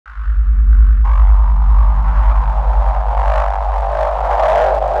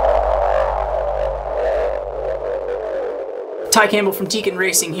Ty Campbell from Tekin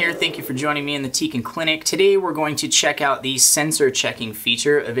Racing here. Thank you for joining me in the Tekin Clinic. Today we're going to check out the sensor checking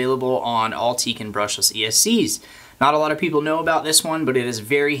feature available on all Tekin brushless ESCs. Not a lot of people know about this one, but it is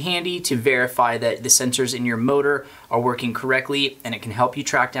very handy to verify that the sensors in your motor are working correctly, and it can help you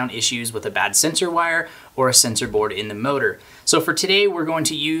track down issues with a bad sensor wire or a sensor board in the motor. So for today we're going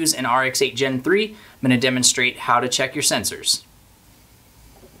to use an RX-8 Gen 3. I'm going to demonstrate how to check your sensors.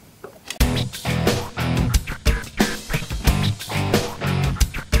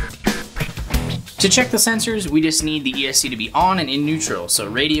 To check the sensors, we just need the ESC to be on and in neutral. So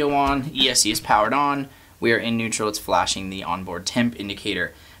radio on, ESC is powered on, we are in neutral, it's flashing the onboard temp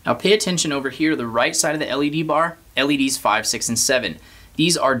indicator. Now pay attention over here to the right side of the LED bar, LEDs 5, 6, and 7.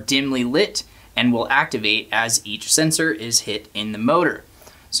 These are dimly lit and will activate as each sensor is hit in the motor.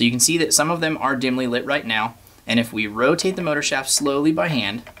 So you can see that some of them are dimly lit right now, and if we rotate the motor shaft slowly by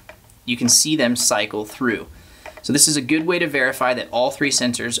hand, you can see them cycle through. So this is a good way to verify that all three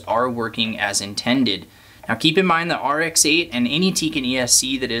sensors are working as intended. Now keep in mind that RX-8 and any Tekin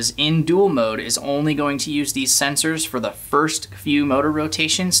ESC that is in dual mode is only going to use these sensors for the first few motor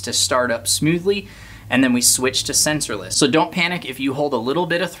rotations to start up smoothly, and then we switch to sensorless. So don't panic if you hold a little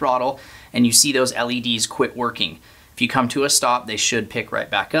bit of throttle and you see those LEDs quit working. If you come to a stop, they should pick right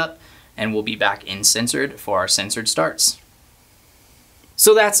back up and we'll be back in sensored for our sensored starts.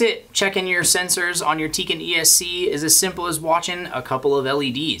 So that's it. Checking your sensors on your Tekin ESC is as simple as watching a couple of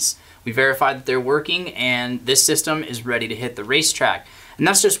LEDs. We verified that they're working and this system is ready to hit the racetrack. And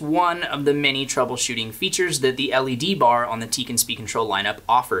that's just one of the many troubleshooting features that the LED bar on the Tekin Speed Control lineup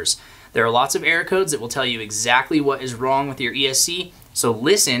offers. There are lots of error codes that will tell you exactly what is wrong with your ESC, so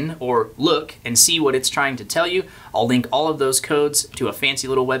listen or look and see what it's trying to tell you. I'll link all of those codes to a fancy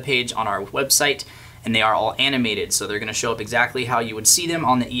little webpage on our website, and they are all animated, so they're going to show up exactly how you would see them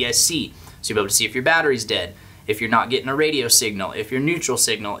on the ESC. So you'll be able to see if your battery's dead, if you're not getting a radio signal, if your neutral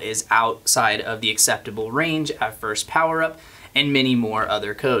signal is outside of the acceptable range at first power up, and many more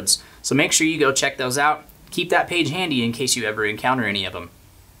other codes. So make sure you go check those out. Keep that page handy in case you ever encounter any of them.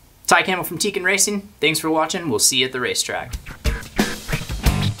 Ty Campbell from Tekin Racing, thanks for watching. We'll see you at the racetrack.